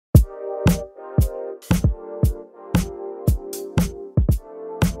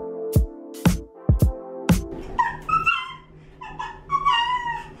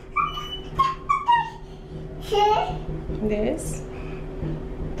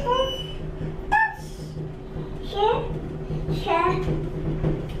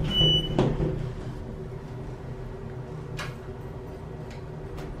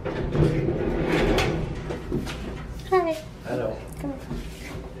Hi. Hello. Come on.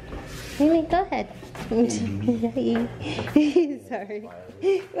 Mimi, go ahead. Sorry.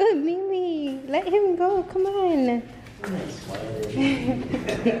 Oh, Mimi, let him go. Come on.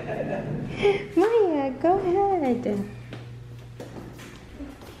 Maya, go ahead.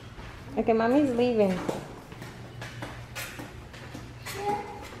 Okay, mommy's leaving.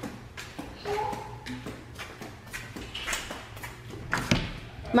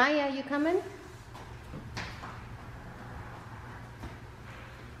 Maya, you coming?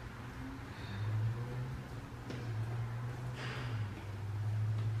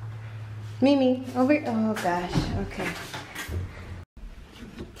 Mimi, over. Oh gosh, okay.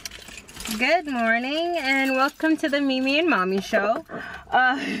 Good morning and welcome to the Mimi and Mommy show.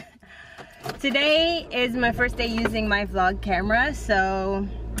 Today is my first day using my vlog camera, so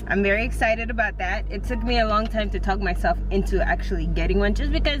I'm very excited about that. It took me a long time to talk myself into actually getting one,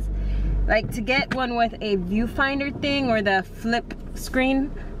 just because like to get one with a viewfinder thing or the flip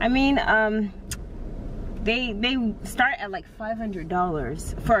screen, I mean, they start at like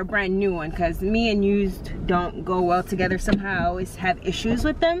 $500 for a brand new one, because me and used don't go well together. Somehow I always have issues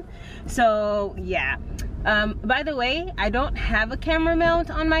with them. So yeah, by the way, I don't have a camera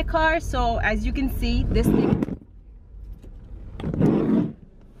mount on my car, so as you can see, this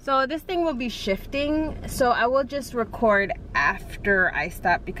thing will be shifting, so I will just record after I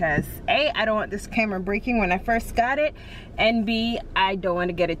stop, because A, I don't want this camera breaking when I first got it, and B, I don't want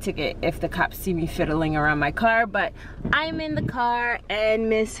to get a ticket if the cops see me fiddling around my car. But I'm in the car and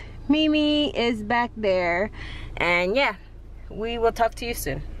Miss Mimi is back there, and yeah, we will talk to you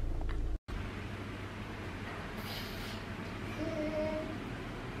soon.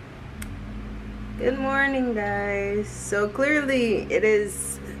 Good morning, guys. So clearly it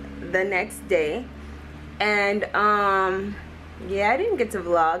is the next day, and yeah, I didn't get to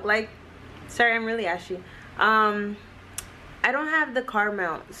vlog. Like, sorry, I'm really ashy. I don't have the car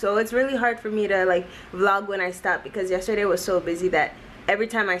mount, so it's really hard for me to like vlog when I stop, because yesterday was so busy that every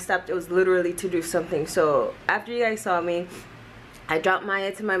time I stopped it was literally to do something. So after you guys saw me, I dropped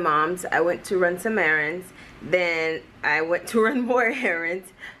Maya to my mom's, I went to run some errands, then I went to run more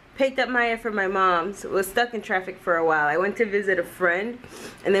errands, picked up Maya from my mom's, was stuck in traffic for a while. I went to visit a friend,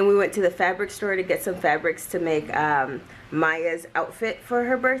 and then we went to the fabric store to get some fabrics to make Maya's outfit for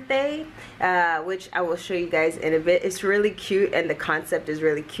her birthday, which I will show you guys in a bit. It's really cute, and the concept is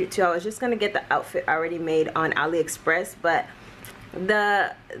really cute too. I was just gonna get the outfit already made on AliExpress, but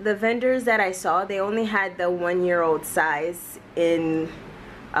the vendors that I saw, they only had the 1-year-old size in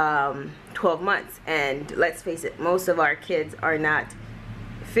 12 months, and let's face it, most of our kids are not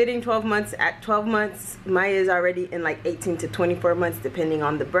fitting 12 months. At 12 months, Maya is already in like 18 to 24 months depending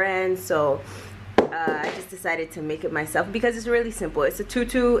on the brand. So I just decided to make it myself, because it's really simple. It's a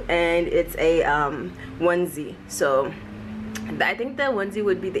tutu and it's a onesie. So I think the onesie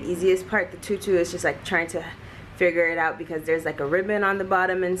would be the easiest part. The tutu is just like trying to figure it out, because there's like a ribbon on the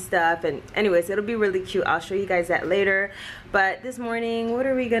bottom and stuff. And anyways, it'll be really cute. I'll show you guys that later. But this morning, what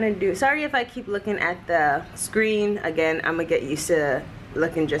are we gonna do? Sorry if I keep looking at the screen. Again, I'm gonna get used to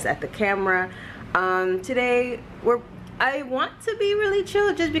looking just at the camera. Today I want to be really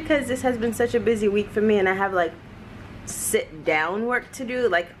chill, just because this has been such a busy week for me, and I have like sit down work to do,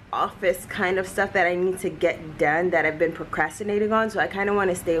 like office kind of stuff that I need to get done that I've been procrastinating on. So I kind of want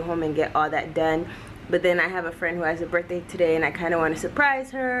to stay home and get all that done. But then I have a friend who has a birthday today, and I kind of want to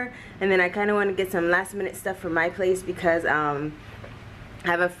surprise her, and then I kind of want to get some last minute stuff for my place, because I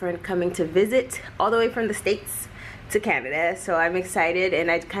have a friend coming to visit all the way from the States to Canada. So I'm excited, and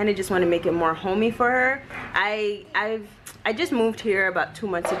I kind of just want to make it more homey for her. I just moved here about 2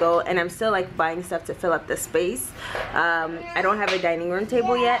 months ago, and I'm still like buying stuff to fill up the space. I don't have a dining room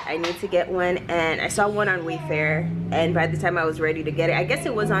table yet. I need to get one, and I saw one on Wayfair, and by the time I was ready to get it, I guess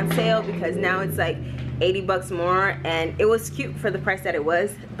it was on sale, because now it's like 80 bucks more, and it was cute for the price that it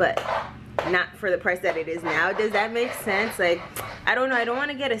was, but not for the price that it is now. Does that make sense? Like, I don't know, I don't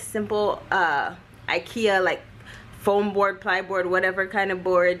want to get a simple IKEA like foam board, plyboard, whatever kind of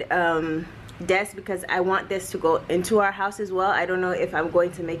board desk, because I want this to go into our house as well. I don't know if I'm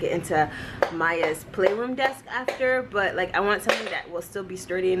going to make it into Maya's playroom desk after, but like I want something that will still be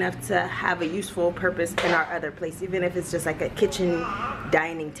sturdy enough to have a useful purpose in our other place, even if it's just like a kitchen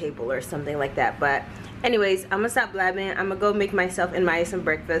dining table or something like that. But anyways, I'm gonna stop blabbing. I'm gonna go make myself and Maya some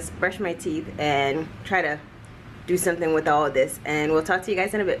breakfast, brush my teeth, and try to do something with all of this, and we'll talk to you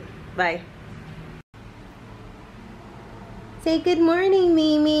guys in a bit. Bye. Say good morning,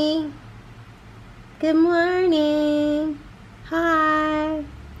 Mimi. Good morning. Hi.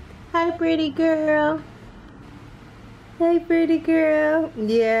 Hi, pretty girl. Hey, pretty girl.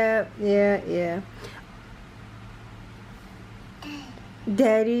 Yeah.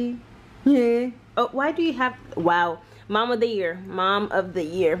 Daddy. Yeah. Oh, why do you have... Wow. Mom of the year. Mom of the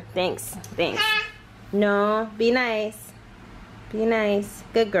year. Thanks. No, be nice. Be nice.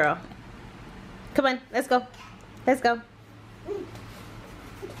 Good girl. Come on, let's go. Let's go.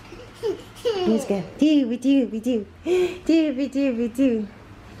 Let's go. Dooby-doo.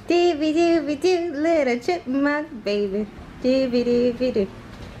 Little chipmunk baby. Dooby-doo.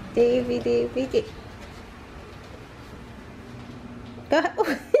 Go.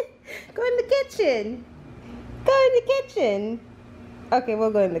 Go in the kitchen. Go in the kitchen. Okay,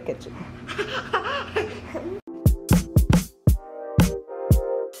 we'll go in the kitchen.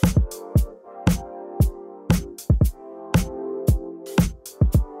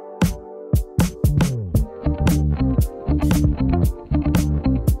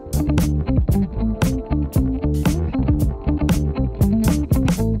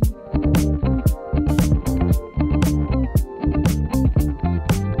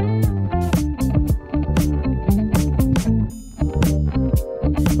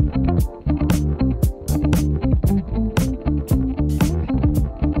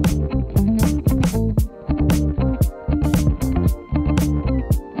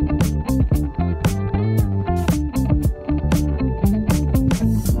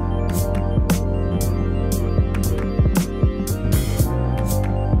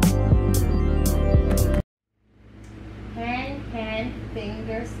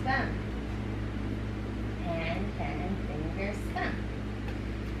 Finger, thumb. Hand, finger, thumb.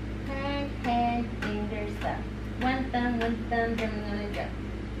 Hand, finger, thumb. One thumb, drumming on a drum.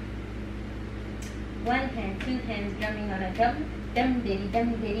 One hand, two hands drumming on a drum. Dum diddy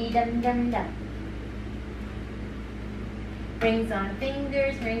dum dum dum. Rings on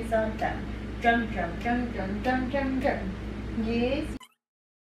fingers, rings on thumb. Drum, drum, drum, drum, drum, drum, drum. Yes.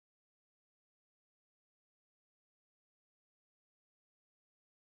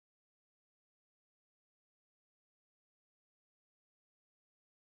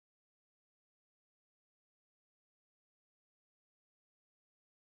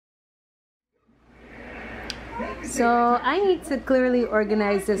 So I need to clearly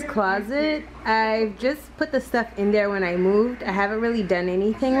organize this closet. I've just put the stuff in there when I moved. I haven't really done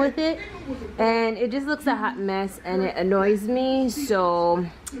anything with it, and it just looks a hot mess and it annoys me. So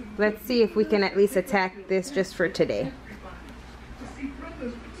let's see if we can at least attack this just for today.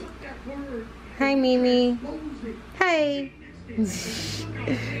 Hi, Mimi. Hi.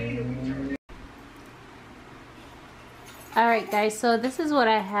 Alright guys, so this is what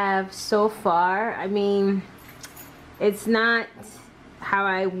I have so far. I mean, it's not how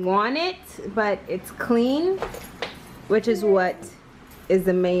I want it, but it's clean, which is what is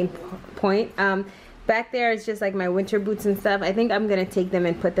the main point. Back there is just like my winter boots and stuff. I think I'm gonna take them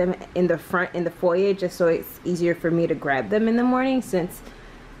and put them in the front in the foyer, just so it's easier for me to grab them in the morning, since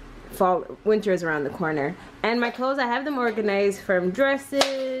winter is around the corner. And my clothes, I have them organized from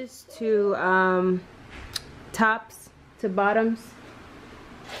dresses to tops to bottoms.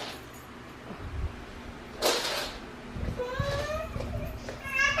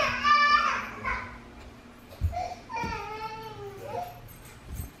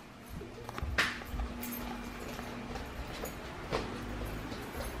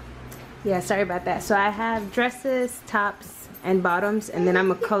 Yeah, sorry about that. So I have dresses, tops, and bottoms, and then I'm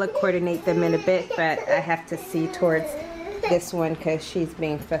gonna color coordinate them in a bit, but I have to see towards this one because she's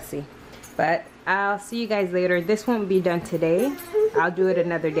being fussy. But I'll see you guys later. This won't be done today. I'll do it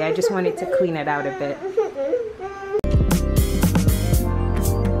another day. I just wanted to clean it out a bit.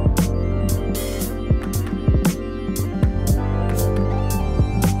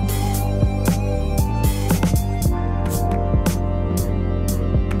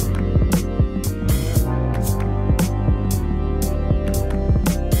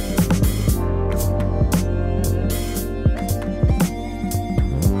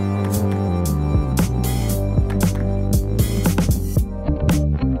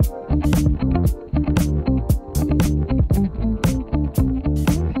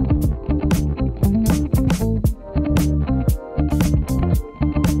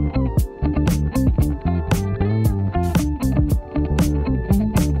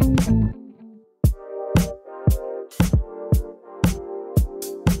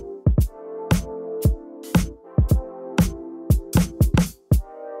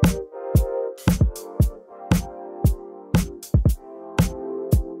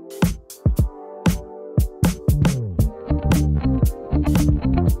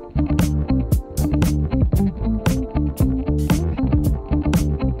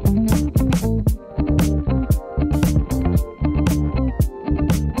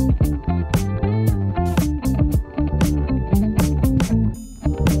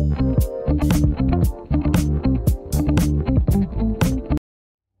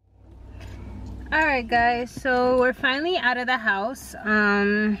 Alright guys, so we're finally out of the house.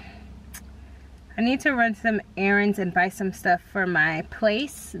 I need to run some errands and buy some stuff for my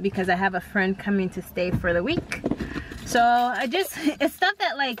place because I have a friend coming to stay for the week. So it's stuff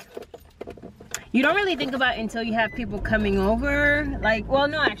that like you don't really think about until you have people coming over. Like, well,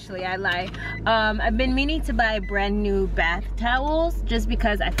 no, actually, I lie. I've been meaning to buy brand new bath towels just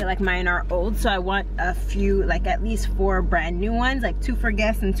because I feel like mine are old. So I want a few, like at least 4 brand new ones, like 2 for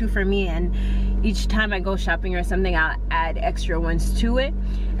guests and 2 for me. And each time I go shopping or something, I'll add extra ones to it.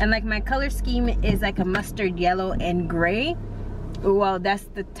 And like my color scheme is like a mustard yellow and gray. Well, that's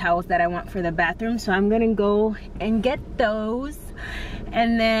the towels that I want for the bathroom. So I'm gonna go and get those.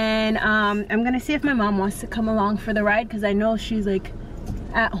 And then I'm gonna see if my mom wants to come along for the ride because I know she's like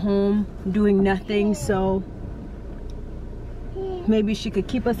at home doing nothing, so maybe she could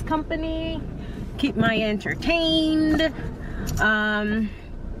keep us company, keep me entertained.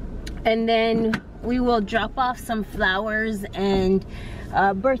 And then we will drop off some flowers and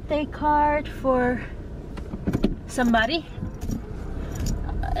a birthday card for somebody.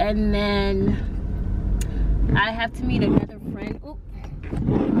 And then I have to meet another friend. Ooh.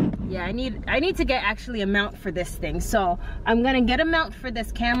 Yeah, I need to get actually a mount for this thing. So I'm gonna get a mount for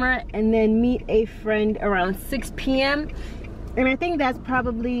this camera and then meet a friend around 6 p.m. And I think that's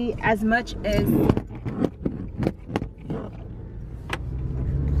probably as much as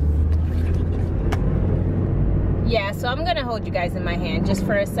yeah, so I'm gonna hold you guys in my hand just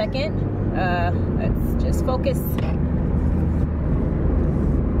for a second. Let's just focus.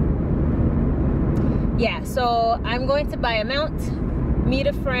 Yeah, so I'm going to buy a mount, meet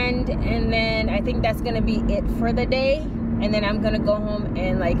a friend, and then I think that's gonna be it for the day. And then I'm gonna go home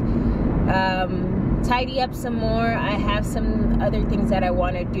and like tidy up some more. I have some other things that I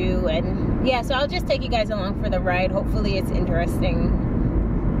want to do, and yeah, so I'll just take you guys along for the ride. Hopefully it's interesting.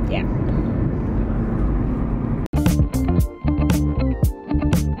 Yeah.